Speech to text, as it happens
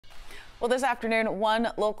Well, this afternoon, one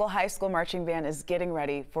local high school marching band is getting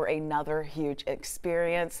ready for another huge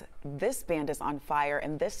experience. This band is on fire,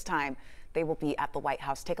 and this time they will be at the White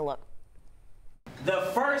House. Take a look.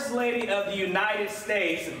 The First Lady of the United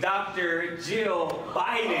States, Dr. Jill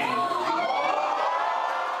Biden.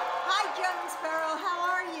 Hi, Jonesboro. How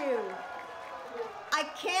are you? I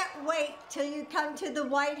can't wait till you come to the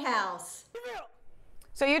White House.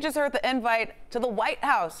 So you just heard the invite to the White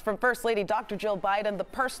House from First Lady Dr. Jill Biden, the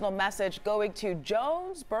personal message going to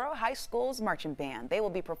Jonesboro High School's marching band. They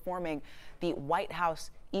will be performing the White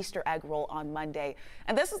House Easter egg roll on Monday.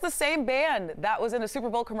 And this is the same band that was in a Super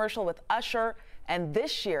Bowl commercial with Usher. And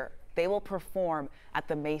this year, they will perform at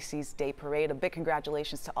the Macy's Day Parade. A big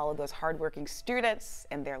congratulations to all of those hardworking students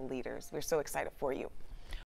and their leaders. We're so excited for you.